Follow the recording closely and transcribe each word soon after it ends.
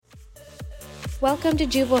Welcome to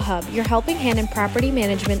Juvo Hub, your helping hand in property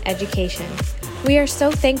management education. We are so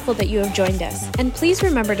thankful that you have joined us, and please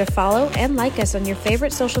remember to follow and like us on your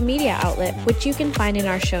favorite social media outlet, which you can find in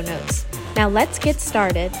our show notes. Now let's get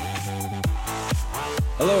started.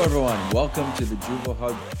 Hello everyone, welcome to the Juvo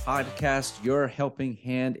Hub podcast, your helping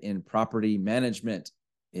hand in property management.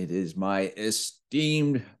 It is my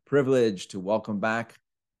esteemed privilege to welcome back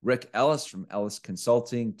Rick Ellis from Ellis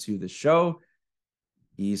Consulting to the show.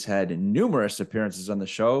 He's had numerous appearances on the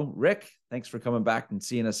show. Rick, thanks for coming back and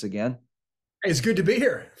seeing us again. It's good to be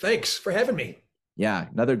here. Thanks for having me. Yeah,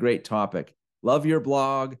 another great topic. Love your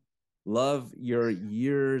blog. Love your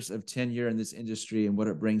years of tenure in this industry and what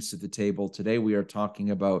it brings to the table. Today, we are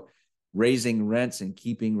talking about raising rents and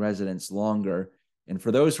keeping residents longer. And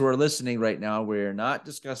for those who are listening right now, we're not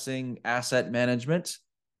discussing asset management.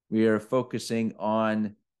 We are focusing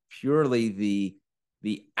on purely the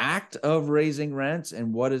act of raising rents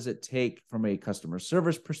and what does it take from a customer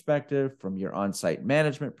service perspective, from your on-site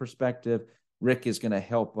management perspective. Rick is going to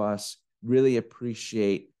help us really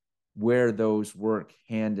appreciate where those work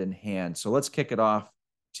hand in hand. So let's kick it off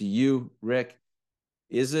to you, Rick.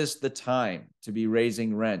 Is this the time to be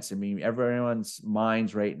raising rents? I mean, everyone's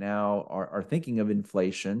minds right now are thinking of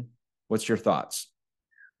inflation. What's your thoughts?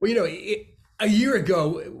 Well, a year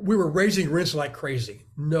ago, we were raising rents like crazy.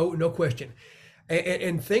 No question.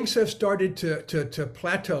 And things have started to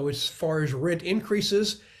plateau as far as rent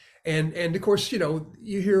increases. And of course, you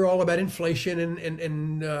hear all about inflation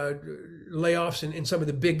and layoffs in some of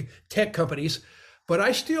the big tech companies. But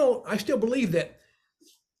I still believe that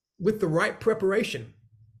with the right preparation,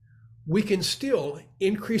 we can still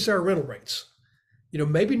increase our rental rates.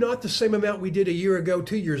 Maybe not the same amount we did a year ago,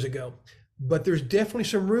 2 years ago, but there's definitely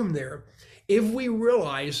some room there if we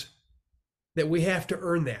realize that we have to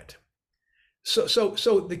earn that. So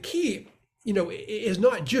the key, is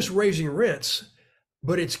not just raising rents,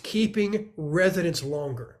 but it's keeping residents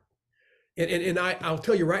longer. And I'll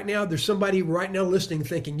tell you right now, there's somebody right now listening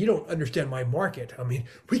thinking, you don't understand my market. I mean,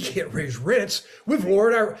 we can't raise rents. We've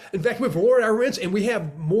lowered our rents and we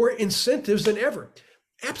have more incentives than ever.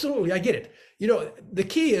 Absolutely, I get it. The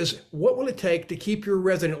key is, what will it take to keep your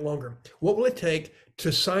resident longer? What will it take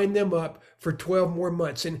to sign them up for 12 more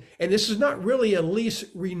months? And this is not really a lease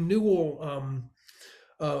renewal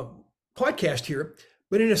podcast here,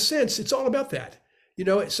 but in a sense, it's all about that.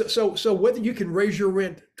 So whether you can raise your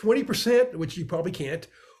rent 20%, which you probably can't,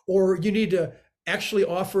 or you need to actually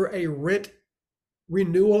offer a rent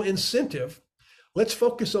renewal incentive, let's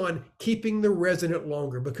focus on keeping the resident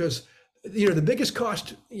longer, because the biggest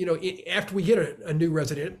cost, after we get a new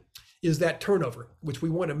resident is that turnover, which we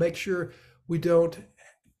want to make sure we don't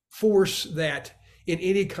force that in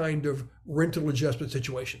any kind of rental adjustment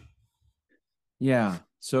situation. Yeah.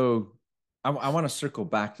 So I want to circle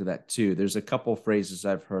back to that too. There's a couple of phrases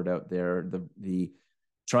I've heard out there. The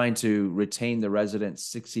trying to retain the resident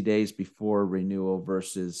 60 days before renewal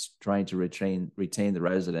versus trying to retain the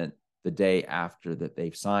resident the day after that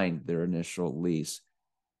they've signed their initial lease.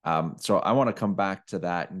 So I want to come back to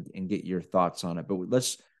that and get your thoughts on it.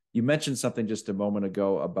 But you mentioned something just a moment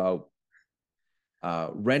ago about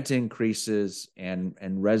rent increases and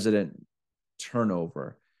resident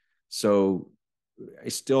turnover. So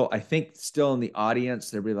I think in the audience,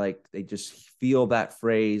 they'll be like, they just feel that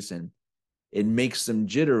phrase and it makes them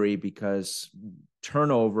jittery because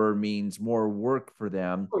turnover means more work for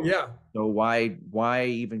them. Oh, yeah. So why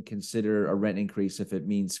even consider a rent increase if it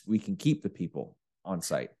means we can keep the people on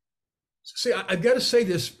site? See, I've got to say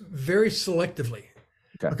this very selectively,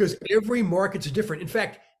 okay, because every market's different. In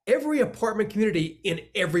fact, every apartment community in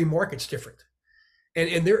every market's different.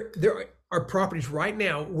 And there are properties right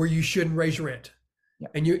now where you shouldn't raise rent. Yeah.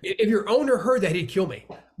 And if your owner heard that, he'd kill me.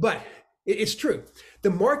 But it's true. The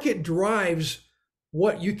market drives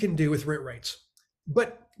what you can do with rent rates.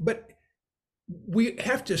 But we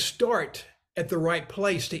have to start at the right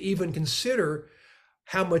place to even consider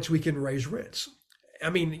how much we can raise rents. I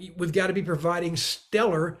mean, we've got to be providing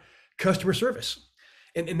stellar customer service.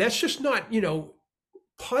 And that's just not,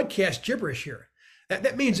 podcast gibberish here.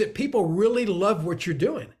 That means that people really love what you're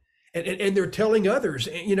doing and they're telling others,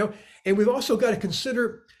 and we've also got to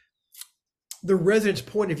consider the resident's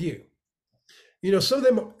point of view. Some of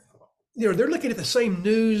them, they're looking at the same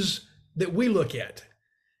news that we look at.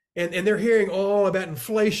 And they're hearing all about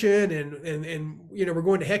inflation and we're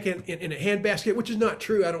going to heck in a handbasket, which is not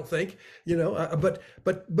true, I don't think, but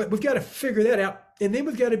we've got to figure that out. And then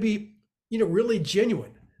we've got to be, really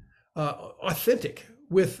genuine, authentic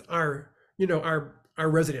with our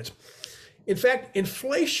residents. In fact,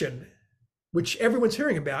 inflation, which everyone's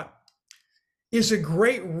hearing about, is a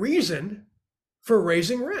great reason for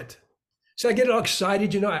raising rent. So I get all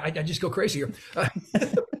excited, I just go crazy here.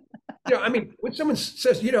 I mean, when someone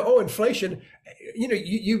says, oh, inflation,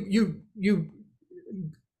 you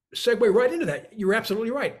segue right into that. You're absolutely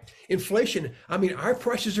right. Inflation. I mean, our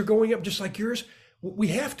prices are going up just like yours. We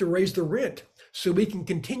have to raise the rent so we can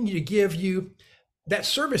continue to give you that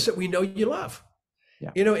service that we know you love.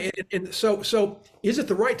 Yeah. And so is it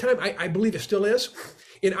the right time? I believe it still is.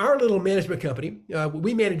 In our little management company,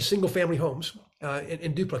 we manage single family homes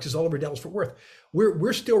and duplexes all over Dallas-Fort Worth.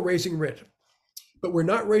 We're still raising rent, but we're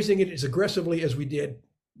not raising it as aggressively as we did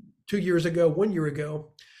 2 years ago, 1 year ago,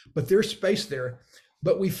 but there's space there.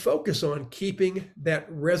 But we focus on keeping that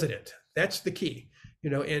resident. That's the key,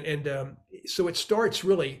 so it starts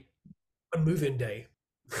really on move-in day.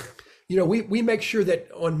 We make sure that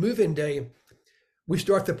on move-in day, we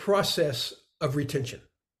start the process of retention.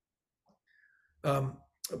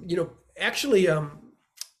 Actually, I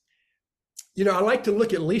like to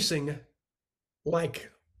look at leasing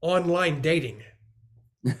like online dating.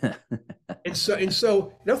 and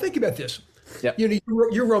so now think about this. Yep.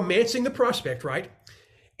 You're romancing the prospect, right?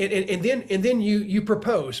 And then you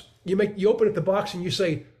propose. You open up the box and you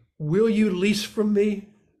say, "Will you lease from me?"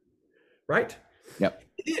 Right? Yep.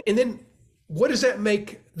 And then what does that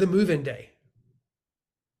make the move-in day?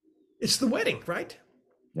 It's the wedding, right?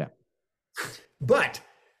 Yeah. But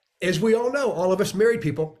as we all know, all of us married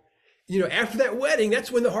people, after that wedding,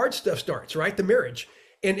 that's when the hard stuff starts, right? The marriage.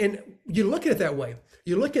 And you look at it that way.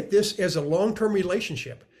 You look at this as a long-term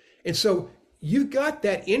relationship. And so you got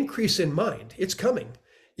that increase in mind. It's coming,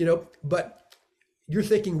 but you're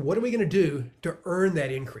thinking, what are we going to do to earn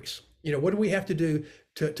that increase? What do we have to do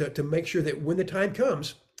to make sure that when the time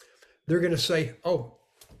comes, they're going to say, oh,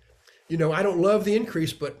 I don't love the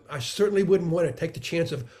increase, but I certainly wouldn't want to take the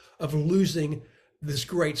chance of losing this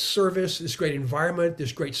great service, this great environment,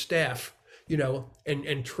 this great staff,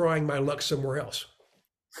 and trying my luck somewhere else.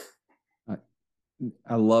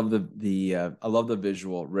 I love the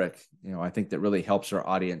visual, Rick. I think that really helps our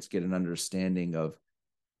audience get an understanding of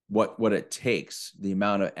what it takes, the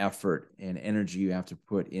amount of effort and energy you have to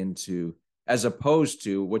put into, as opposed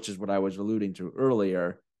to, which is what I was alluding to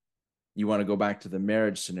earlier. You want to go back to the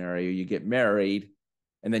marriage scenario. You get married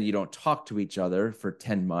and then you don't talk to each other for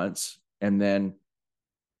 10 months. And then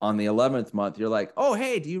on the 11th month, you're like, oh,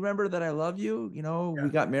 hey, do you remember that I love you? We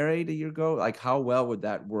got married a year ago. Like, how well would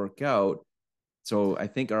that work out? So I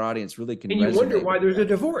think our audience really can. And you wonder why there's a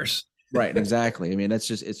divorce. Right. Exactly. I mean, it's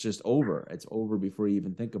just over. It's over before you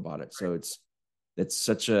even think about it. So it's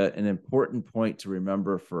such an important point to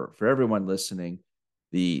remember for everyone listening.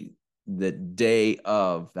 The day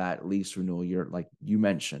of that lease renewal year, like you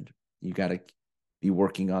mentioned, you got to be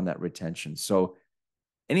working on that retention. So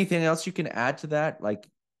anything else you can add to that? Like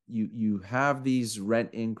you have these rent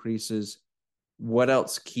increases. What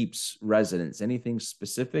else keeps residents? Anything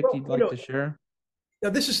specific you'd like to share? Now,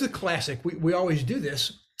 this is the classic. We always do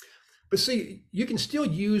this. But see, you can still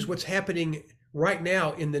use what's happening right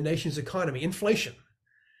now in the nation's economy, inflation.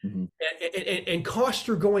 Mm-hmm. And costs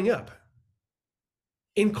are going up,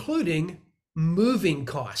 including moving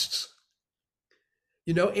costs.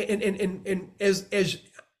 And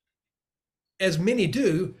as many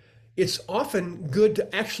do, it's often good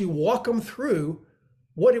to actually walk them through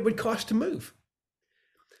what it would cost to move.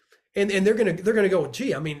 And they're gonna go,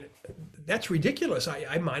 gee, I mean, that's ridiculous.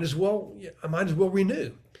 I might as well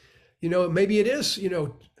renew. Maybe it is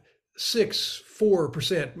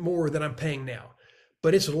 4% more than I'm paying now,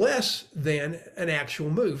 but it's less than an actual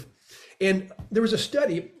move. And there was a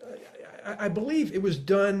study, I believe it was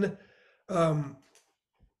done. It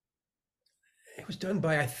was done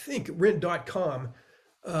by, I think, Rent.com.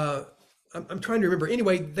 I'm trying to remember.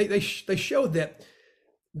 Anyway, they showed that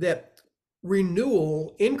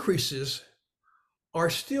renewal increases are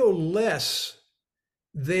still less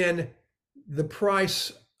than the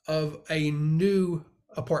price of a new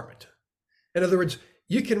apartment. In other words,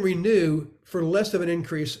 you can renew for less of an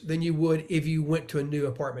increase than you would if you went to a new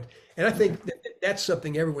apartment. And I think that's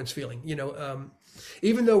something everyone's feeling.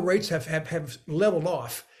 Even though rates have leveled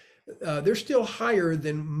off, they're still higher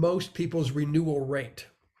than most people's renewal rate.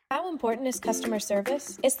 How important is customer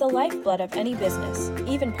service? It's the lifeblood of any business,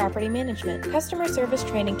 even property management. Customer service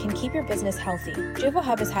training can keep your business healthy. Juvo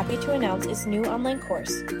Hub is happy to announce its new online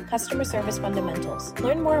course, Customer Service Fundamentals.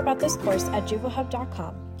 Learn more about this course at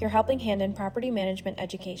juvohub.com, your helping hand in property management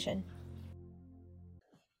education.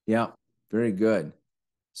 Yeah, very good.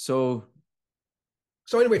 So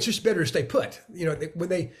anyway, it's just better to stay put. When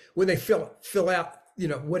they fill out,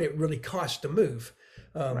 what it really costs to move.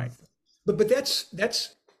 Right. But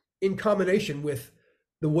that's in combination with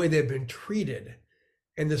the way they've been treated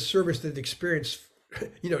and the service they've experienced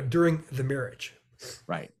during the marriage.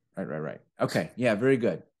 Right. Okay. Yeah, very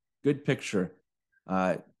good. Good picture.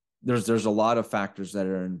 There's a lot of factors that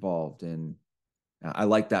are involved, and I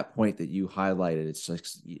like that point that you highlighted. It's like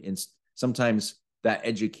sometimes that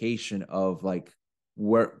education of like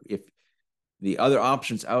where if the other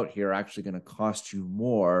options out here are actually going to cost you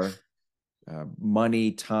more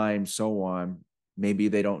money, time, so on. Maybe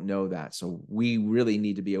they don't know that. So we really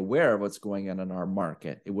need to be aware of what's going on in our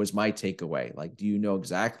market. It was my takeaway. Like, do you know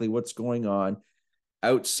exactly what's going on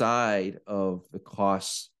outside of the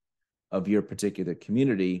costs of your particular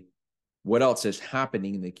community? What else is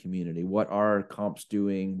happening in the community? What are comps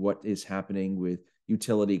doing? What is happening with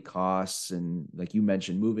utility costs? And like you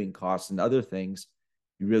mentioned, moving costs and other things.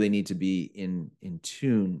 You really need to be in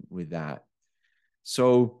tune with that.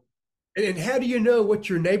 So, and how do you know what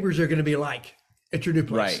your neighbors are going to be like at your new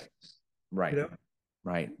place? Right.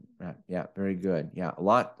 Right. Yeah. Very good. Yeah. A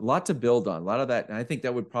lot to build on. A lot of that. And I think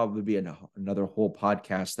that would probably be another whole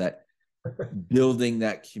podcast, that building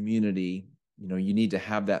that community. You need to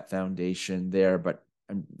have that foundation there, but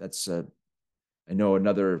that's I know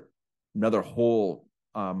another whole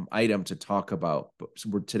item to talk about.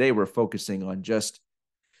 But today we're focusing on just,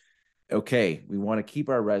 okay, we want to keep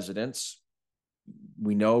our residents.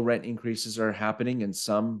 We know rent increases are happening in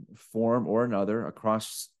some form or another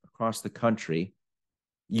across the country.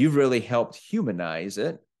 You've really helped humanize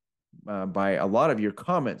it by a lot of your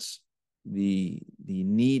comments. The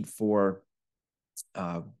need for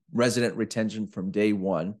resident retention from day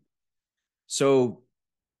one. So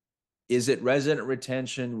is it resident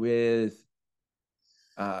retention with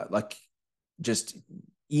like just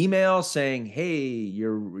email saying, hey,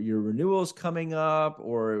 your renewal's coming up,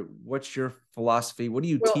 or what's your philosophy? What do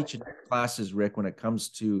you teach in classes, Rick, when it comes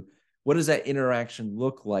to what does that interaction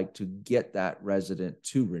look like to get that resident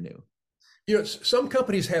to renew? Some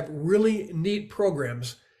companies have really neat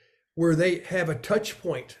programs where they have a touch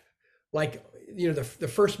point, like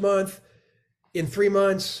the first month, in 3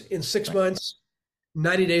 months, in 6 months,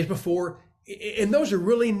 90 days before, and those are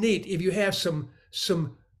really neat if you have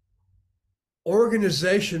some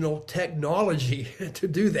organizational technology to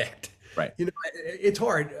do that. Right. It's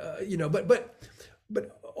hard,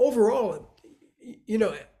 but overall,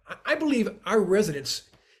 I believe our residents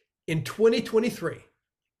in 2023,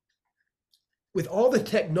 with all the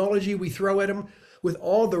technology we throw at them, with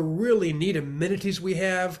all the really neat amenities we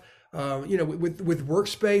have, with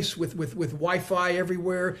workspace, with Wi-Fi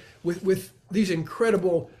everywhere, with these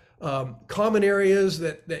incredible common areas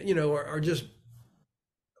that are just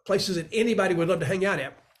places that anybody would love to hang out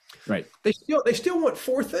at. Right. They still want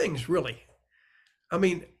 4 things, really. I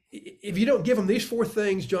mean, if you don't give them these 4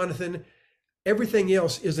 things, Jonathan, everything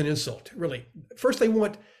else is an insult, really. First, they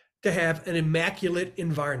want to have an immaculate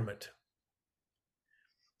environment.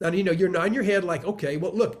 Now, you're nodding your head like, okay,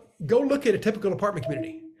 well, go look at a typical apartment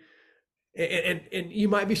community, and you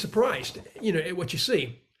might be surprised, at what you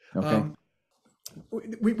see. Okay.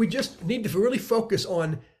 We just need to really focus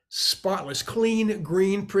on spotless, clean,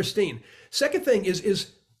 green, pristine. Second thing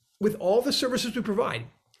is with all the services we provide,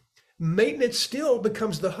 maintenance still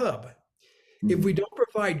becomes the hub. Mm-hmm. If we don't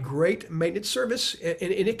provide great maintenance service, and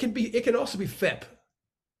it can also be FEP,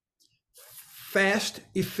 fast,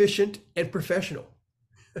 efficient, and professional.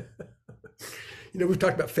 We've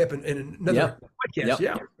talked about FEP in another podcast.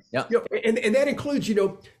 Yeah. And that includes,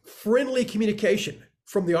 friendly communication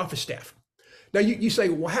from the office staff. Now you say,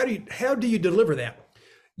 well, how do you deliver that?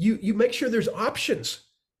 You make sure there's options.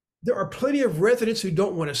 There are plenty of residents who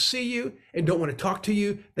don't want to see you and don't want to talk to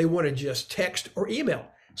you. They want to just text or email.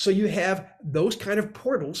 So you have those kind of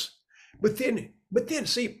portals, but then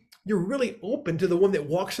see, you're really open to the one that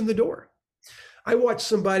walks in the door. I watched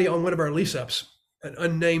somebody on one of our lease ups, an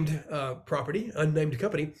unnamed property, unnamed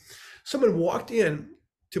company. Someone walked in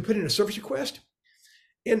to put in a service request,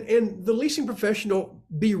 and the leasing professional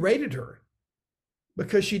berated her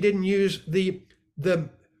because she didn't use the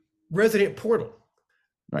resident portal.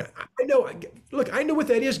 Right. I know. Look, I know what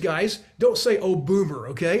that is, guys. Don't say, "Oh, boomer."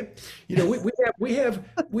 Okay. We have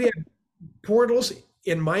portals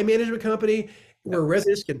in my management company where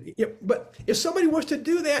residents can. But if somebody wants to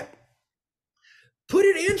do that, put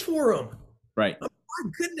it in for them. Right. Oh, my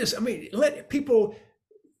goodness. I mean, let people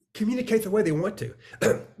communicate the way they want to.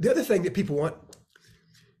 The other thing that people want,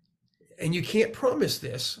 and you can't promise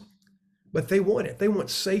this, but they want it. They want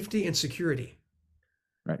safety and security.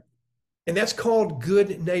 Right. And that's called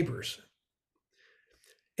good neighbors.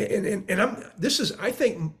 And I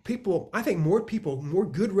think more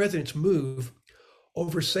good residents move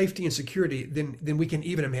over safety and security than we can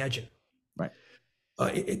even imagine. Right.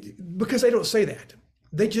 Because they don't say that.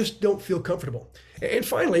 They just don't feel comfortable. And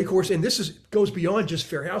finally, of course, and goes beyond just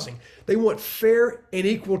fair housing, they want fair and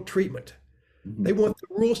equal treatment. Mhm. They want the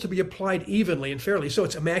rules to be applied evenly and fairly. So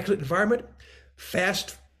it's immaculate environment,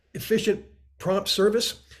 fast, efficient, prompt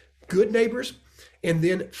service, good neighbors, and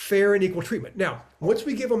then fair and equal treatment. Now, once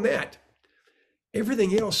we give them that,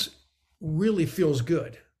 everything else really feels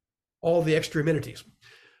good, all the extra amenities.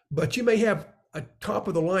 But you may have a top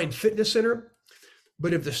of the line fitness center,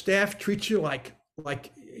 but if the staff treats you like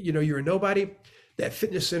you're a nobody, that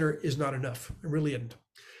fitness center is not enough. It really isn't.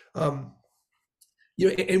 And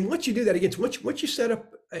once you do that, again, once you set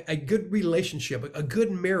up a good relationship, a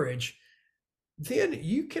good marriage, then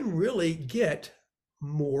you can really get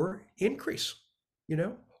more increase,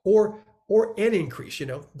 or an increase.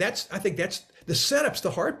 I think that's the setup's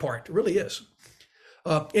the hard part. It really is.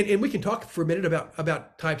 And we can talk for a minute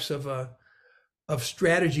about types of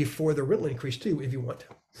strategy for the rental increase too, if you want.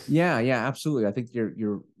 Yeah, absolutely. I think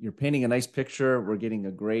you're painting a nice picture. We're getting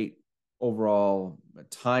a great overall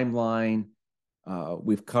timeline.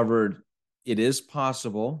 We've covered it is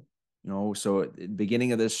possible, so at the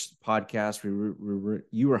beginning of this podcast,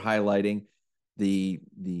 you were highlighting the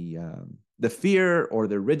fear or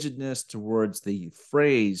the rigidness towards the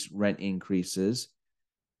phrase rent increases.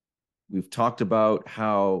 We've talked about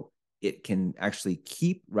how it can actually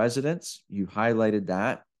keep residents. You highlighted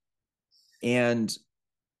that. And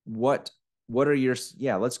what are your,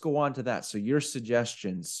 let's go on to that. So your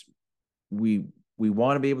suggestions, we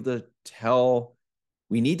want to be able to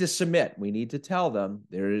we need to submit, we need to tell them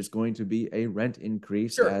there is going to be a rent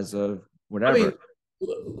increase as of whatever.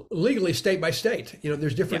 Legally, state by state,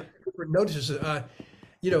 there's different notices.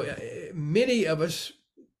 Many of us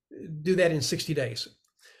do that in 60 days.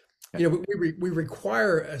 We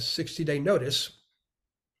require a 60-day notice.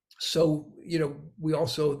 So, we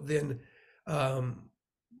also then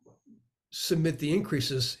submit the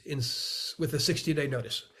increases with a 60-day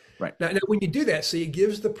notice. Right. Now, when you do that, see, it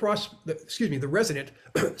gives the resident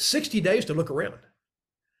 60 days to look around.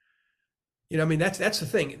 That's the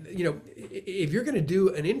thing. If you're going to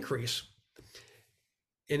do an increase,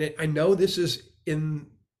 and I know this is in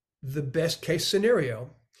the best case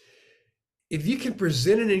scenario, if you can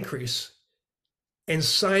present an increase and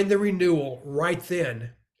sign the renewal right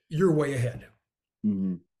then, you're way ahead.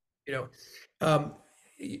 Mm-hmm.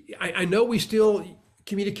 I know we still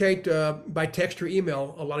communicate by text or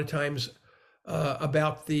email a lot of times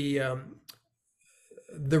about the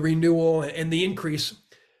renewal and the increase,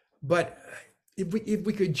 but if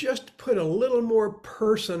we could just put a little more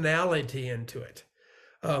personality into it,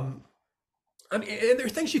 and there are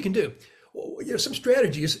things you can do. Some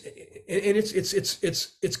strategies, and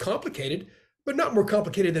it's complicated, but not more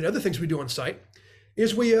complicated than other things we do on site.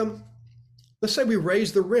 Is we let's say we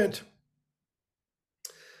raise the rent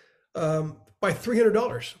by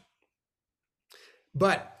 $300,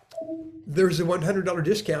 but there's a $100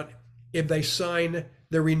 discount if they sign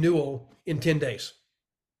the renewal in 10 days.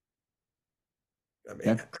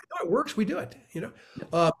 How it works, we do it.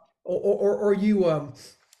 Or you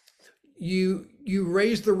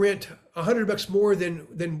raise the rent $100 more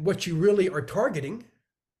than what you really are targeting,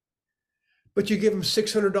 but you give them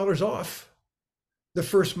 $600 off the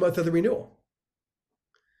first month of the renewal.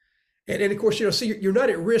 And of course, you're not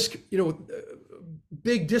at risk.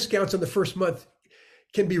 Big discounts on the first month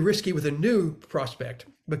can be risky with a new prospect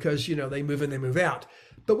because they move in, they move out.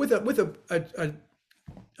 But with a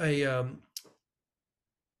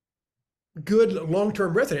good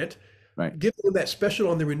long-term resident, right, giving them that special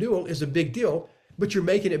on the renewal is a big deal. But you're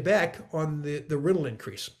making it back on the rental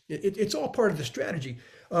increase. It's all part of the strategy,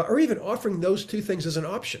 or even offering those two things as an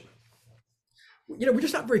option. We're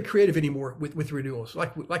just not very creative anymore with renewals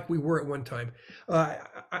like we were at one time.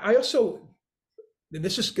 I also, and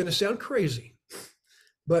this is going to sound crazy,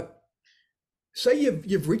 but say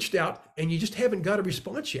you've reached out and you just haven't got a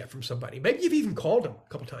response yet from somebody. Maybe you've even called them a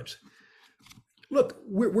couple times. Look,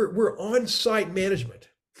 we're on-site management.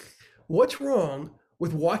 What's wrong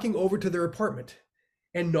with walking over to their apartment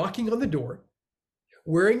and knocking on the door,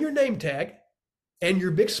 wearing your name tag and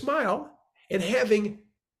your big smile, and having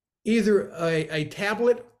either a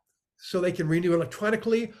tablet so they can renew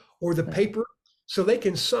electronically, or the paper so they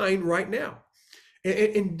can sign right now.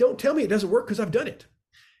 And don't tell me it doesn't work, because I've done it,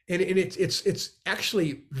 and it's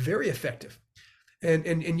actually very effective.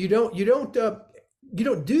 And you don't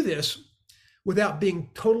do this without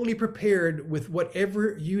being totally prepared with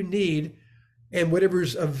whatever you need and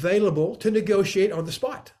whatever's available to negotiate on the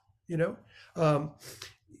spot.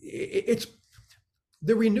 It's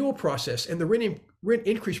the renewal process and the rent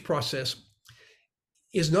increase process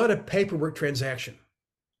is not a paperwork transaction.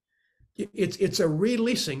 It's a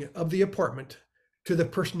releasing of the apartment to the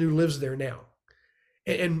person who lives there now.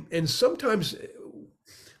 And sometimes,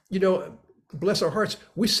 you know, bless our hearts,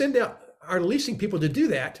 we send out our leasing people to do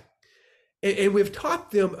that. And we've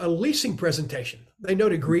taught them a leasing presentation. They know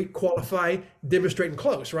to greet, qualify, demonstrate, and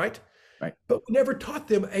close, right? Right. But we never taught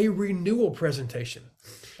them a renewal presentation.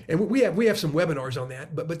 And we have some webinars on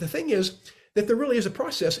that. But the thing is that there really is a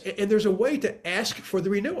process, and there's a way to ask for the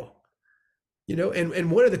renewal. You know,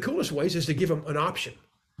 and one of the coolest ways is to give them an option.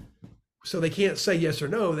 So they can't say yes or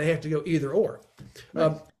no; they have to go either or.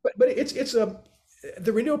 Right. But it's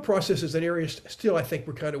the renewal process is an area still I think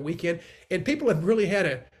we're kind of weak in, and people have really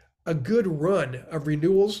had a good run of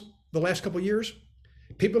renewals the last couple of years.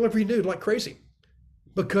 People have renewed like crazy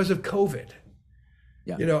because of COVID.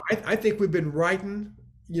 Yeah. You know, I think we've been riding,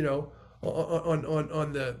 you know,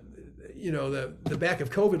 on the, you know, the back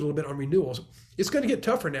of COVID a little bit on renewals. It's going to get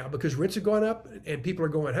tougher now because rents have gone up and people are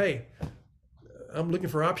going, hey, I'm looking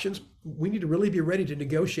for options. We need to really be ready to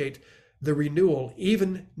negotiate the renewal,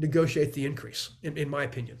 even negotiate the increase, in my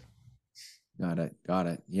opinion. Got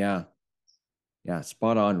it. Yeah. Yeah.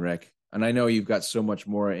 Spot on, Rick. And I know you've got so much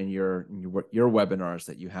more in your webinars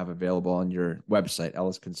that you have available on your website,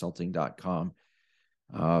 ellisconsulting.com.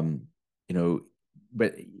 You know,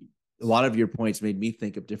 but a lot of your points made me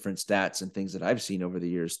think of different stats and things that I've seen over the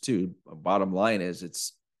years too. Bottom line is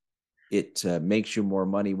it makes you more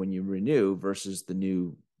money when you renew versus the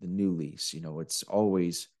new lease. You know, it's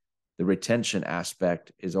always the retention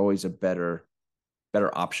aspect is always a better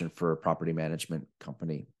option for a property management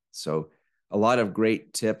company. So a lot of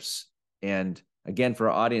great tips. And again,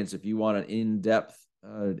 for our audience, if you want an in-depth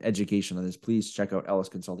education on this, please check out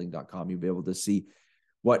ellisconsulting.com. You'll be able to see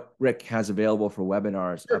what Rick has available for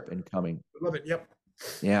webinars up and coming. Love it. Yep.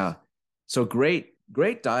 Yeah. So great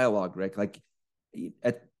dialogue, Rick. Like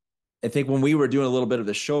I think when we were doing a little bit of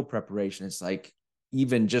the show preparation, it's like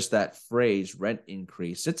even just that phrase, rent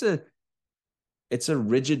increase, it's a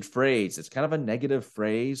rigid phrase. It's kind of a negative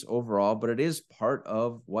phrase overall, but it is part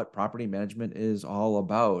of what property management is all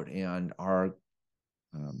about. And our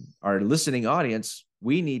listening audience,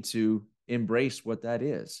 we need to embrace what that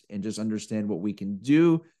is and just understand what we can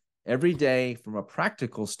do every day from a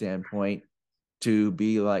practical standpoint to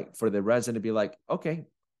be like, for the resident to be like, okay,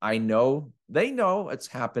 I know, they know it's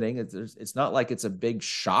happening. It's not like it's a big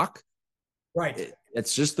shock. Right.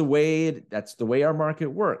 It's just that's the way our market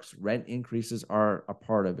works. Rent increases are a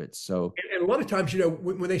part of it. So, and a lot of times, you know,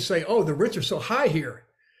 when they say, oh, the rents are so high here,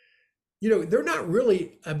 you know, they're not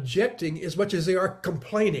really objecting as much as they are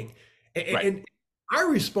complaining. And our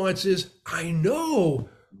response is, I know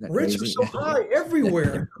rents are so high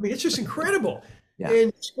everywhere. I mean, it's just incredible. Yeah.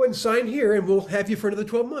 And just go ahead and sign here and we'll have you for another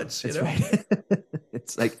 12 months. You know? Right.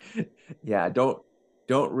 It's like, yeah, don't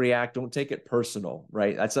react. Don't take it personal.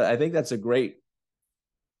 Right. I think that's a great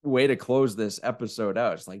way to close this episode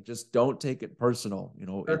out. It's like, just don't take it personal. You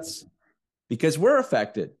know, it's because we're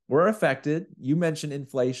affected. You mentioned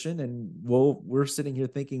inflation and we're sitting here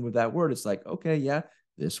thinking with that word. It's like, okay, yeah,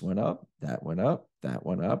 this went up, that went up, that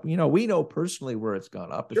went up. You know, we know personally where it's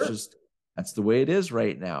gone up. It's just, that's the way it is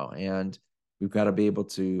right now. And we've got to be able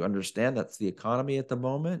to understand that's the economy at the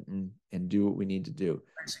moment and do what we need to do.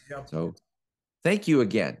 So thank you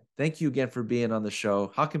again. Thank you again for being on the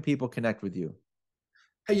show. How can people connect with you?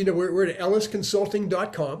 Hey, you know, we're at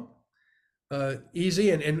ellisconsulting.com.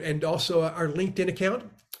 Easy. And also our LinkedIn account,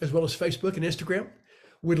 as well as Facebook and Instagram.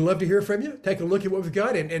 We'd love to hear from you. Take a look at what we've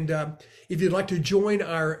got. And if you'd like to join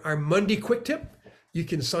our Monday Quick Tip, you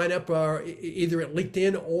can sign up either at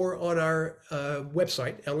LinkedIn or on our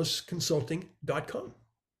website, ellisconsulting.com.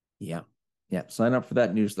 Yeah. Sign up for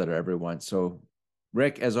that newsletter, everyone. So,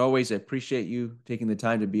 Rick, as always, I appreciate you taking the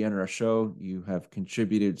time to be on our show. You have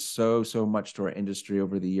contributed so much to our industry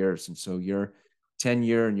over the years. And so your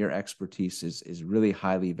tenure and your expertise is really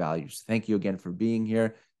highly valued. So thank you again for being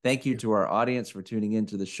here. Thank you to our audience for tuning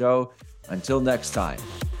into the show. Until next time,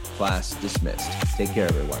 class dismissed. Take care,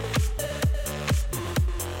 everyone.